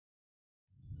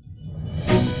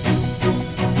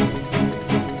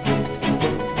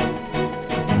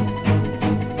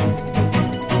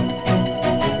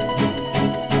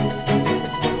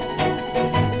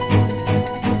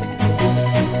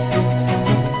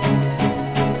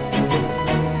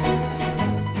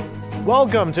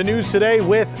Welcome to News Today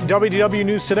with WDW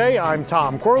News Today. I'm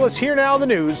Tom Corliss. Here now the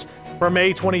news for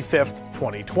May 25th,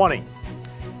 2020.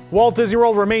 Walt Disney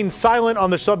World remains silent on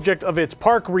the subject of its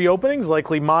park reopenings,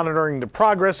 likely monitoring the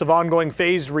progress of ongoing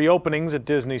phased reopenings at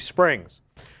Disney Springs.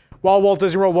 While Walt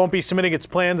Disney World won't be submitting its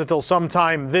plans until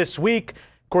sometime this week,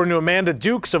 according to Amanda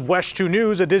Dukes of West 2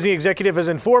 News, a Disney executive has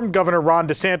informed Governor Ron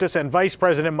DeSantis and Vice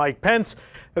President Mike Pence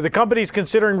that the company is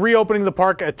considering reopening the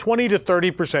park at 20 to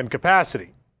 30%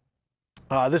 capacity.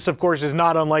 This, of course, is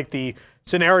not unlike the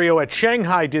scenario at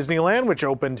Shanghai Disneyland, which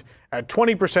opened at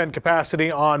 20%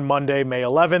 capacity on Monday, May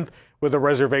 11th, with a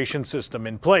reservation system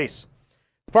in place.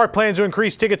 The park plans to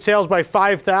increase ticket sales by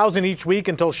 5,000 each week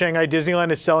until Shanghai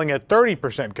Disneyland is selling at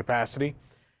 30% capacity.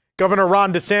 Governor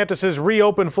Ron DeSantis'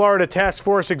 Reopen Florida Task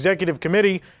Force Executive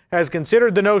Committee has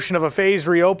considered the notion of a phased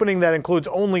reopening that includes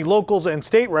only locals and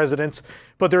state residents,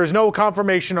 but there is no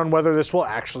confirmation on whether this will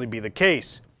actually be the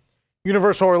case.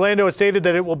 Universal Orlando has stated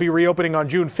that it will be reopening on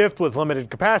June 5th with limited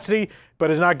capacity,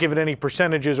 but has not given any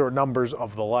percentages or numbers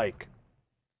of the like.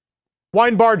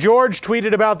 Wine Bar George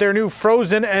tweeted about their new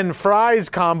frozen and fries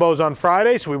combos on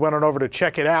Friday, so we went on over to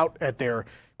check it out at their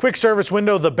quick service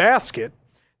window, The Basket.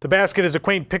 The Basket is a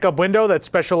quaint pickup window that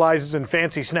specializes in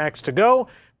fancy snacks to go,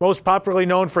 most popularly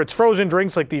known for its frozen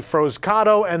drinks like the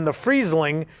Froscato and the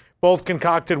Friesling, both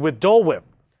concocted with Dole Whip.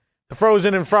 The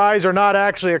frozen and fries are not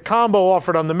actually a combo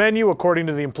offered on the menu, according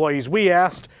to the employees we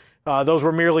asked. Those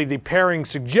were merely the pairing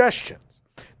suggestions.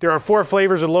 There are 4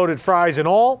 flavors of loaded fries in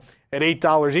all. At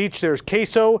 $8 each, there's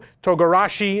queso,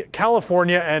 togarashi,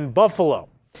 California, and buffalo.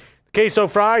 The queso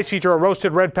fries feature a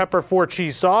roasted red pepper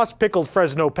 4-cheese sauce, pickled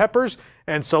Fresno peppers,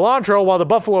 and cilantro, while the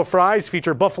buffalo fries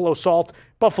feature buffalo salt,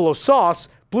 buffalo sauce,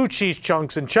 blue cheese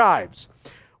chunks, and chives.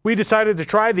 We decided to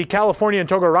try the California and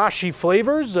Togarashi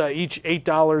flavors, each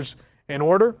 $8 an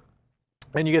order,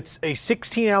 and you get a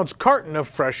 16-ounce carton of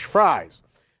fresh fries.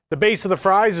 The base of the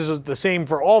fries is the same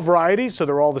for all varieties, so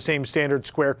they're all the same standard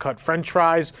square-cut French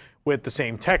fries with the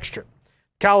same texture.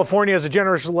 California has a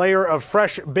generous layer of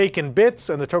fresh bacon bits,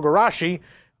 and the Togarashi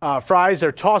fries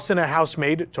are tossed in a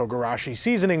house-made Togarashi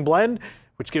seasoning blend,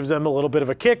 which gives them a little bit of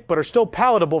a kick, but are still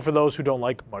palatable for those who don't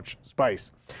like much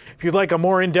spice. If you'd like a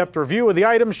more in-depth review of the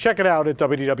items, check it out at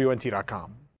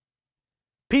WDWNT.com.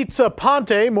 Pizza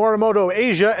Ponte, Morimoto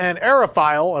Asia, and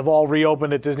Aerophile have all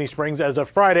reopened at Disney Springs as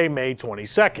of Friday, May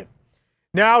 22nd.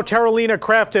 Now, Terralina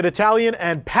Crafted Italian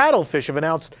and Paddlefish have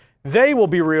announced they will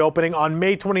be reopening on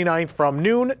May 29th from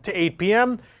noon to 8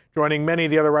 p.m., joining many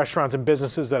of the other restaurants and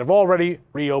businesses that have already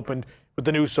reopened with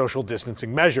the new social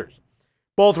distancing measures.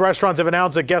 Both restaurants have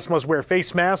announced that guests must wear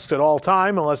face masks at all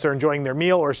time unless they're enjoying their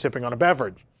meal or sipping on a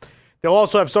beverage. They'll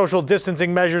also have social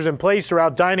distancing measures in place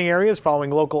throughout dining areas following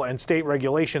local and state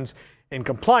regulations in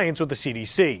compliance with the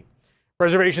CDC.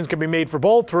 Reservations can be made for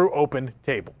both through Open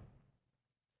Table.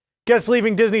 Guests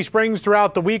leaving Disney Springs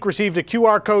throughout the week received a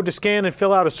QR code to scan and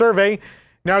fill out a survey.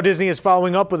 Now Disney is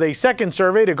following up with a second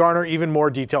survey to garner even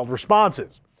more detailed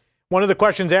responses. One of the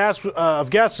questions asked of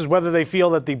guests is whether they feel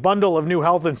that the bundle of new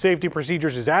health and safety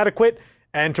procedures is adequate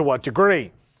and to what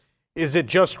degree. Is it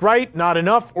just right, not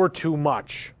enough, or too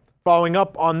much? Following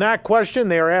up on that question,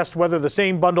 they are asked whether the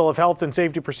same bundle of health and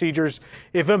safety procedures,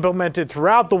 if implemented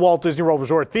throughout the Walt Disney World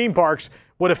Resort theme parks,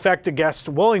 would affect a guest's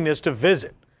willingness to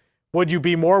visit. Would you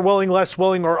be more willing, less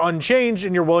willing, or unchanged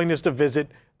in your willingness to visit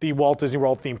the Walt Disney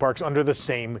World theme parks under the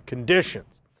same conditions?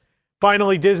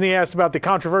 Finally, Disney asked about the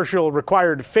controversial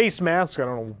required face masks. I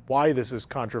don't know why this is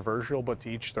controversial, but to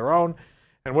each their own.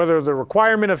 And whether the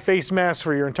requirement of face masks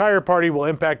for your entire party will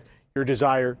impact your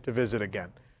desire to visit again.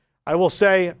 I will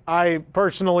say, I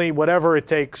personally, whatever it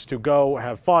takes to go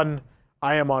have fun,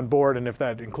 I am on board. And if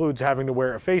that includes having to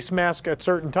wear a face mask at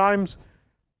certain times,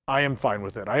 I am fine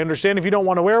with it. I understand if you don't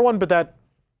want to wear one, but that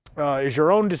is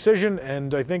your own decision.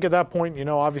 And I think at that point,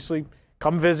 obviously,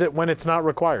 come visit when it's not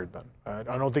required then.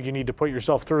 I don't think you need to put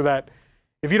yourself through that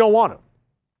if you don't want to.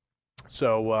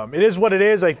 So it is what it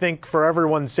is, I think, for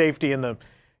everyone's safety and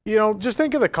just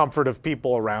think of the comfort of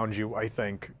people around you, I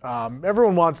think.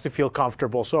 Everyone wants to feel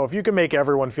comfortable. So if you can make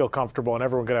everyone feel comfortable and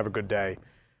everyone can have a good day,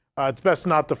 it's best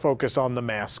not to focus on the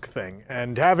mask thing.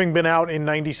 And having been out in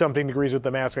 90-something degrees with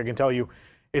the mask, I can tell you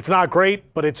it's not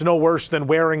great, but it's no worse than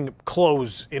wearing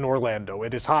clothes in Orlando.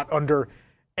 It is hot under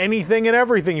anything and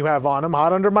everything you have on them,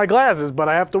 hot under my glasses, but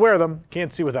I have to wear them.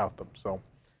 Can't see without them. So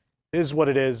it is what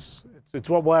it is. It's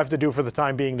what we'll have to do for the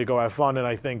time being to go have fun. And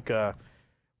I think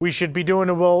we should be be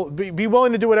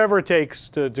willing to do whatever it takes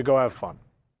to go have fun.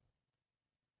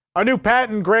 A new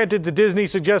patent granted to Disney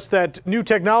suggests that new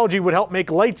technology would help make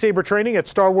lightsaber training at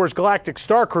Star Wars Galactic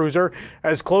Star Cruiser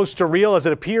as close to real as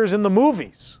it appears in the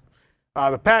movies.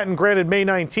 The patent granted May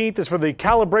 19th is for the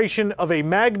calibration of a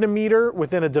magnemeter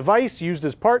within a device used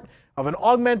as part of an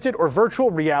augmented or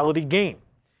virtual reality game.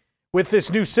 With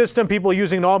this new system, people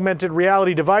using an augmented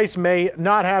reality device may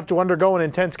not have to undergo an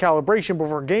intense calibration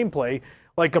before gameplay,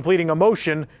 like completing a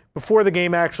motion before the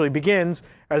game actually begins,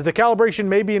 as the calibration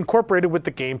may be incorporated with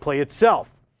the gameplay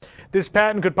itself. This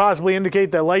patent could possibly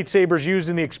indicate that lightsabers used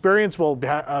in the experience will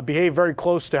behave very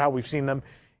close to how we've seen them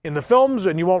in the films,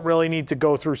 and you won't really need to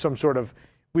go through some sort of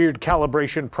weird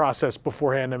calibration process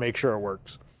beforehand to make sure it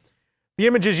works. The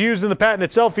images used in the patent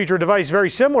itself feature a device very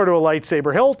similar to a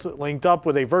lightsaber hilt, linked up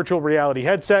with a virtual reality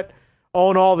headset.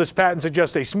 All in all, this patent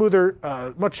suggests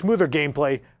a much smoother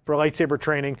gameplay for lightsaber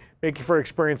training, making for an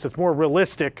experience that's more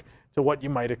realistic to what you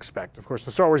might expect. Of course,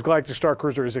 the Star Wars Galactic Star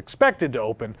Cruiser is expected to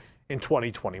open in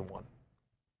 2021.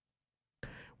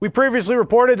 We previously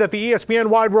reported that the ESPN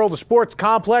Wide World of Sports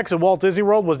complex at Walt Disney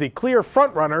World was the clear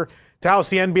frontrunner to house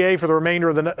the NBA for the remainder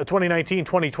of the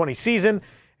 2019-2020 season,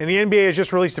 and the NBA has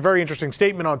just released a very interesting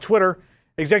statement on Twitter.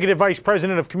 Executive Vice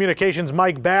President of Communications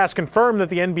Mike Bass confirmed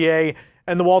that the NBA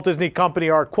and the Walt Disney Company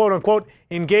are, quote-unquote,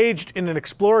 engaged in an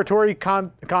exploratory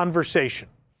conversation.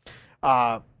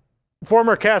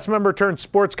 Former cast member turned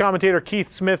sports commentator Keith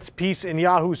Smith's piece in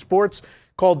Yahoo Sports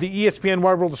called the ESPN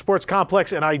Wide World of Sports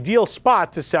complex an ideal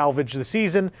spot to salvage the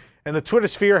season, and the Twitter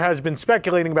sphere has been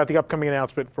speculating about the upcoming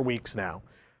announcement for weeks now.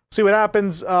 See what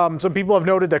happens. Some people have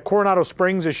noted that Coronado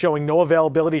Springs is showing no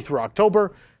availability through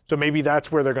October, so maybe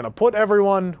that's where they're going to put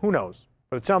everyone. Who knows?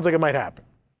 But it sounds like it might happen.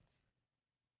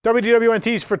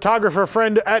 WDWNT's photographer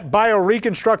friend at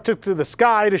BioReconstruct took to the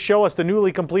sky to show us the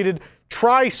newly completed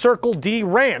Tri-Circle D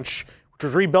Ranch, which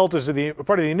was rebuilt as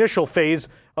part of the initial phase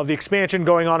of the expansion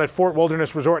going on at Fort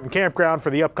Wilderness Resort and Campground for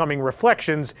the upcoming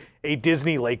Reflections, a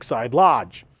Disney Lakeside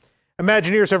Lodge.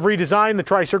 Imagineers have redesigned the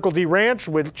Tri-Circle D Ranch,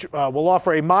 which will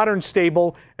offer a modern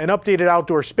stable and updated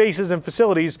outdoor spaces and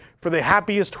facilities for the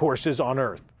happiest horses on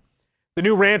Earth. The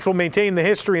new ranch will maintain the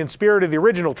history and spirit of the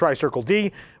original Tri-Circle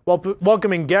D, while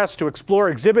welcoming guests to explore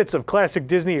exhibits of classic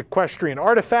Disney equestrian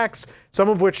artifacts, some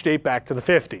of which date back to the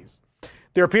 50s.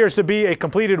 There appears to be a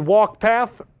completed walking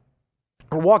path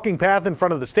in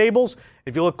front of the stables.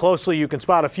 If you look closely, you can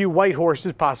spot a few white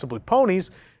horses, possibly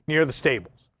ponies, near the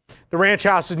stables. The ranch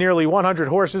houses nearly 100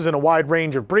 horses in a wide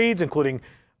range of breeds, including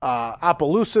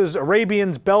Appaloosas,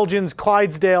 Arabians, Belgians,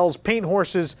 Clydesdales, paint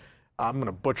horses, I'm going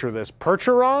to butcher this,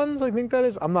 Percherons, I think that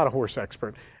is. I'm not a horse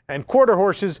expert. And quarter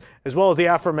horses, as well as the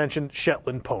aforementioned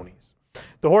Shetland ponies.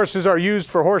 The horses are used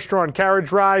for horse-drawn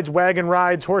carriage rides, wagon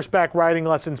rides, horseback riding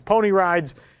lessons, pony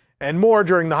rides, and more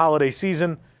during the holiday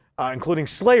season, including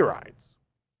sleigh rides.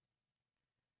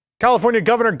 California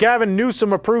Governor Gavin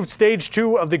Newsom approved Stage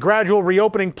 2 of the gradual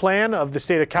reopening plan of the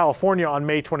state of California on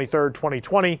May 23,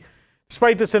 2020.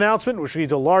 Despite this announcement, which leads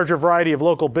to a larger variety of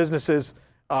local businesses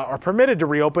are permitted to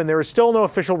reopen, there is still no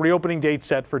official reopening date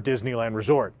set for Disneyland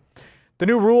Resort. The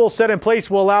new rules set in place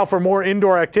will allow for more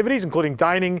indoor activities, including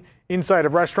dining inside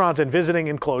of restaurants and visiting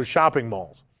enclosed shopping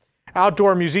malls.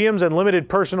 Outdoor museums and limited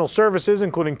personal services,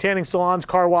 including tanning salons,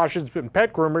 car washes, and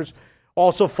pet groomers,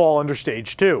 also fall under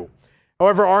Stage 2.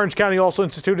 However, Orange County also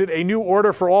instituted a new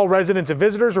order for all residents and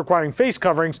visitors requiring face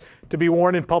coverings to be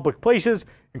worn in public places,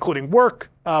 including work,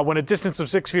 when a distance of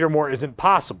 6 feet or more isn't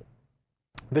possible.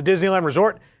 The Disneyland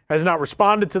Resort has not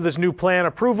responded to this new plan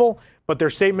approval, but their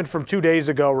statement from 2 days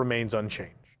ago remains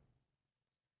unchanged.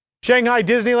 Shanghai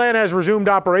Disneyland has resumed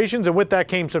operations, and with that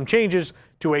came some changes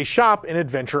to a shop in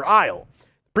Adventure Isle.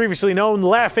 Previously known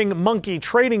Laughing Monkey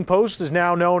Trading Post is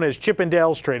now known as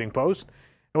Chippendale's Trading Post.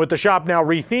 And with the shop now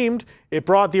rethemed, it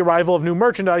brought the arrival of new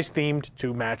merchandise themed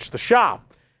to match the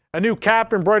shop. A new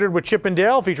cap embroidered with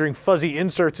Chippendale featuring fuzzy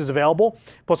inserts is available,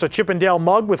 plus a Chippendale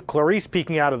mug with Clarice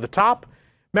peeking out of the top.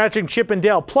 Matching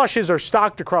Chippendale plushes are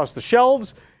stocked across the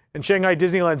shelves, and Shanghai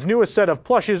Disneyland's newest set of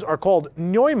plushes are called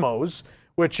Noimos,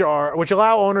 which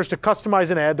allow owners to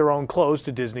customize and add their own clothes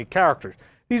to Disney characters.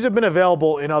 These have been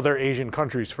available in other Asian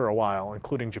countries for a while,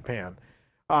 including Japan.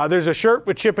 There's a shirt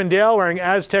with Chippendale wearing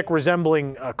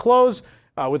Aztec-resembling clothes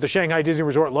with the Shanghai Disney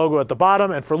Resort logo at the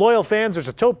bottom. And for loyal fans, there's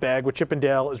a tote bag with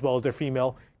Chippendale as well as their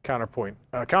female counterpart,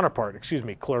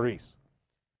 Clarice.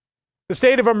 The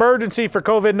state of emergency for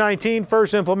COVID-19,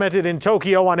 first implemented in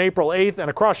Tokyo on April 8th and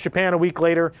across Japan a week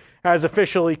later, has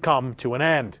officially come to an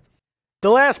end. The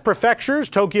last prefectures,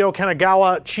 Tokyo,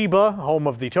 Kanagawa, Chiba, home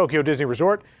of the Tokyo Disney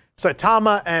Resort,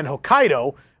 Saitama, and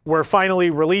Hokkaido, were finally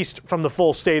released from the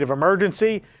full state of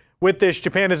emergency. With this,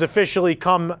 Japan has officially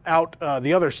come out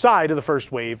the other side of the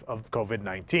first wave of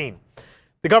COVID-19.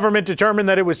 The government determined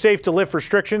that it was safe to lift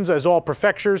restrictions as all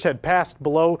prefectures had passed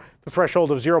below the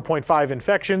threshold of 0.5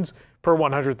 infections per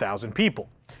 100,000 people.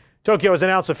 Tokyo has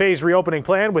announced a phased reopening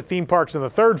plan with theme parks in the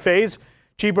third phase.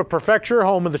 Chiba Prefecture,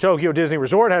 home of the Tokyo Disney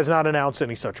Resort, has not announced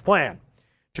any such plan.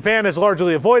 Japan has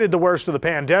largely avoided the worst of the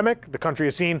pandemic. The country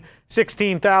has seen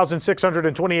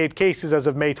 16,628 cases as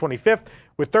of May 25th,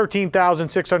 with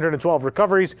 13,612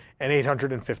 recoveries and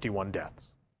 851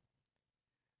 deaths.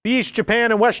 The East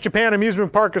Japan and West Japan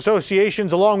amusement park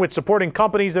associations, along with supporting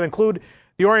companies that include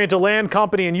the Oriental Land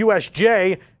Company and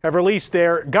USJ, have released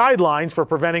their guidelines for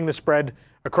preventing the spread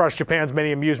across Japan's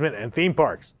many amusement and theme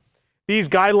parks. These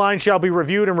guidelines shall be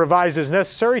reviewed and revised as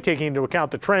necessary, taking into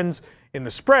account the trends in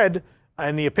the spread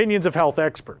and the opinions of health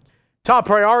experts. Top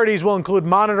priorities will include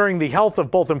monitoring the health of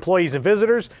both employees and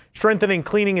visitors, strengthening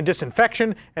cleaning and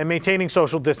disinfection, and maintaining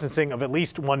social distancing of at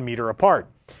least 1 meter apart.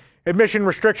 Admission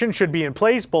restrictions should be in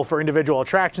place both for individual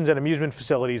attractions and amusement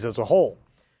facilities as a whole.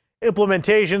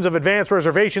 Implementations of advanced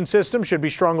reservation systems should be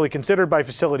strongly considered by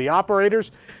facility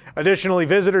operators. Additionally,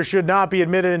 visitors should not be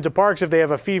admitted into parks if they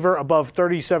have a fever above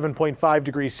 37.5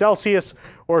 degrees Celsius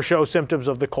or show symptoms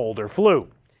of the cold or flu.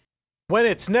 When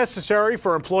it's necessary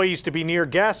for employees to be near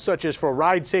guests, such as for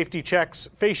ride safety checks,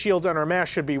 face shields and or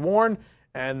masks should be worn,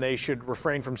 and they should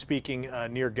refrain from speaking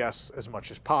near guests as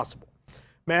much as possible.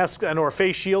 Masks and or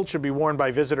face shields should be worn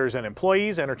by visitors and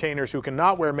employees. Entertainers who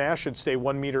cannot wear masks should stay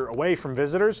 1 meter away from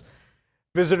visitors.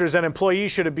 Visitors and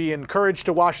employees should be encouraged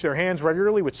to wash their hands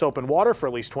regularly with soap and water for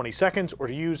at least 20 seconds or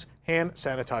to use hand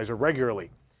sanitizer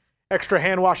regularly. Extra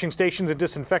hand washing stations and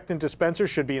disinfectant dispensers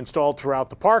should be installed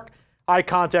throughout the park. Eye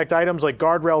contact items like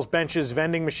guardrails, benches,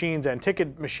 vending machines, and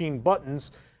ticket machine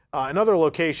buttons and other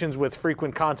locations with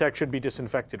frequent contact should be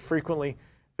disinfected frequently.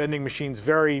 Vending machines,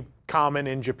 very common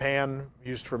in Japan,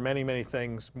 used for many, many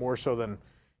things, more so than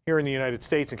here in the United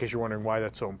States, in case you're wondering why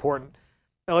that's so important.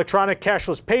 Electronic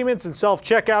cashless payments and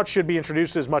self-checkouts should be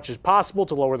introduced as much as possible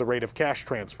to lower the rate of cash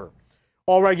transfer.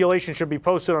 All regulations should be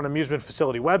posted on amusement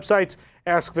facility websites.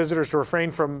 Ask visitors to refrain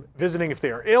from visiting if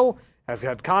they are ill, have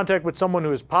had contact with someone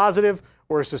who is positive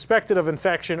or is suspected of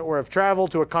infection, or have traveled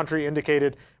to a country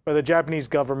indicated by the Japanese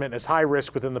government as high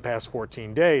risk within the past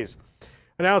 14 days.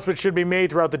 Announcements should be made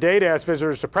throughout the day to ask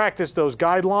visitors to practice those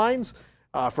guidelines.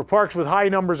 For parks with high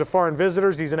numbers of foreign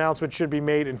visitors, these announcements should be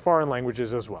made in foreign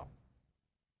languages as well.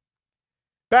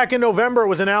 Back in November, it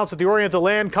was announced that the Oriental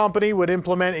Land Company would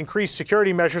implement increased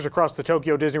security measures across the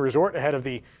Tokyo Disney Resort ahead of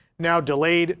the now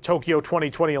delayed Tokyo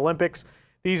 2020 Olympics.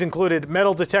 These included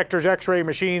metal detectors, x-ray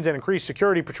machines, and increased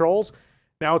security patrols.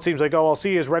 Now it seems like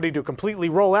OLC is ready to completely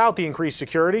roll out the increased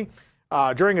security.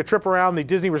 During a trip around the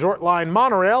Disney Resort Line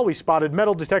monorail, we spotted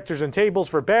metal detectors and tables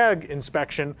for bag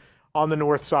inspection on the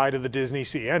north side of the Disney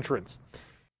Sea entrance.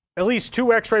 At least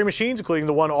 2 x-ray machines, including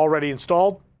the one already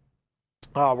installed,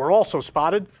 were also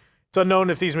spotted. It's unknown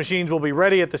if these machines will be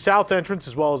ready at the south entrance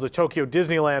as well as the Tokyo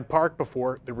Disneyland Park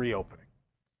before the reopening.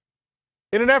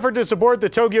 In an effort to support the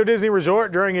Tokyo Disney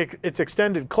Resort during its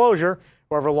extended closure,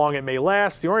 however long it may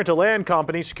last, the Oriental Land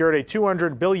Company secured a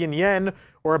 200 billion yen,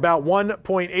 or about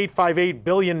 $1.858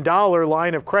 billion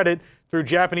line of credit through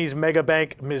Japanese mega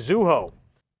bank Mizuho.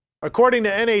 According to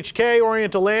NHK,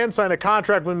 Oriental Land signed a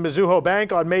contract with Mizuho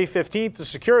Bank on May 15th to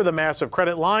secure the massive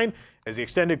credit line as the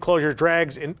extended closure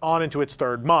drags on into its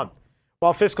 3rd month.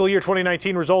 While fiscal year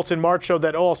 2019 results in March showed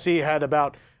that OLC had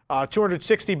about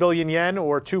 260 billion yen,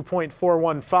 or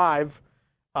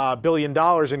 $2.415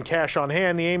 billion in cash on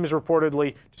hand, the aim is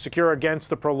reportedly to secure against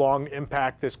the prolonged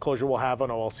impact this closure will have on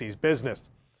OLC's business.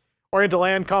 Oriental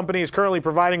Land Company is currently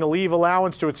providing a leave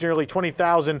allowance to its nearly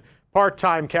 20,000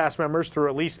 part-time cast members through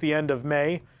at least the end of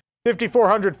May.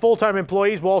 5,400 full-time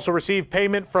employees will also receive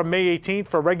payment from May 18th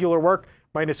for regular work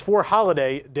minus 4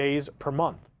 holiday days per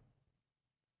month.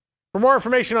 For more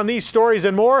information on these stories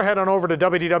and more, head on over to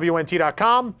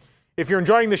WDWNT.com. If you're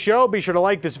enjoying the show, be sure to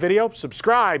like this video,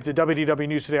 subscribe to WDW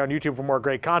News Today on YouTube for more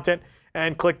great content,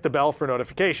 and click the bell for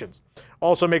notifications.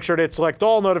 Also, make sure to hit select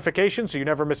all notifications so you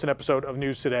never miss an episode of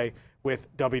News Today with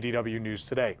WDW News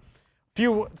Today. A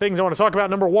few things I want to talk about.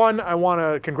 Number one, I want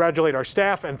to congratulate our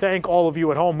staff and thank all of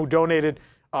you at home who donated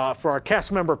for our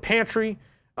cast member pantry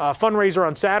fundraiser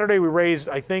on Saturday. We raised,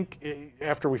 I think,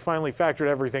 after we finally factored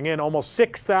everything in, almost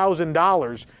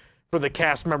 $6,000 for the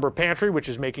cast member pantry, which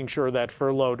is making sure that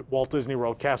furloughed Walt Disney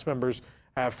World cast members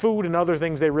have food and other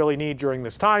things they really need during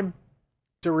this time.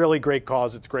 It's a really great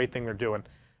cause. It's a great thing they're doing.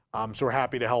 So we're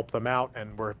happy to help them out,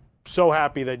 and we're so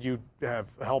happy that you have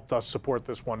helped us support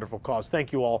this wonderful cause.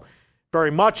 Thank you all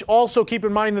very much. Also, keep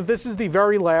in mind that this is the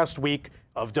very last week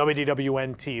of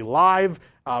WDWNT Live,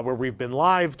 where we've been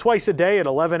live twice a day at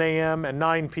 11 a.m. and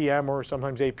 9 p.m. or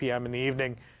sometimes 8 p.m. in the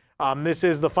evening. This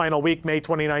is the final week. May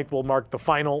 29th will mark the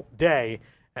final day,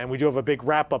 and we do have a big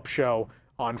wrap-up show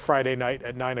on Friday night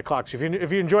at 9 o'clock. So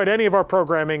if you enjoyed any of our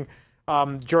programming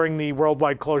during the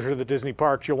worldwide closure to the Disney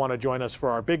parks, you'll want to join us for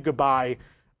our big goodbye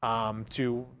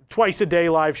to twice-a-day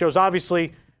live shows.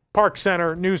 Obviously, Park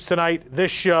Center, News Tonight,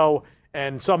 this show,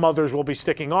 and some others will be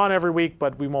sticking on every week,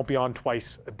 but we won't be on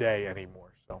twice a day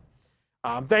anymore. So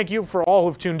thank you for all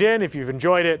who've tuned in. If you've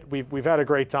enjoyed it, we've had a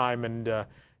great time, and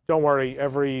don't worry,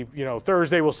 every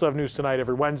Thursday we'll still have News Tonight,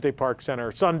 every Wednesday Park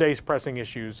Center, Sundays Pressing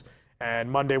Issues,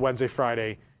 and Monday, Wednesday,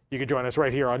 Friday, you can join us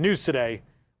right here on News Today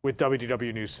with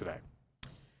WDW News Today.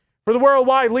 For the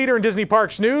worldwide leader in Disney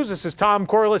Parks news, this is Tom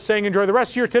Corliss saying enjoy the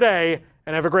rest of your today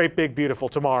and have a great, big, beautiful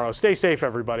tomorrow. Stay safe,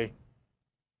 everybody.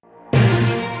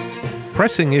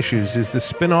 Pressing Issues is the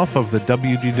spin-off of the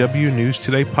WDW News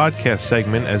Today podcast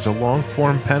segment as a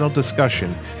long-form panel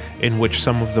discussion in which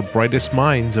some of the brightest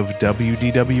minds of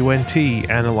WDWNT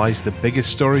analyze the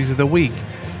biggest stories of the week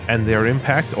and their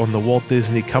impact on the Walt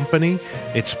Disney Company,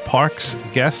 its parks,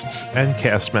 guests, and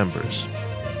cast members.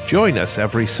 Join us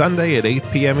every Sunday at 8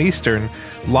 p.m. Eastern,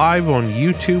 live on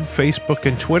YouTube, Facebook,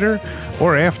 and Twitter,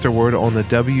 or afterward on the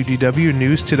WDW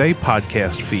News Today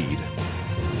podcast feed.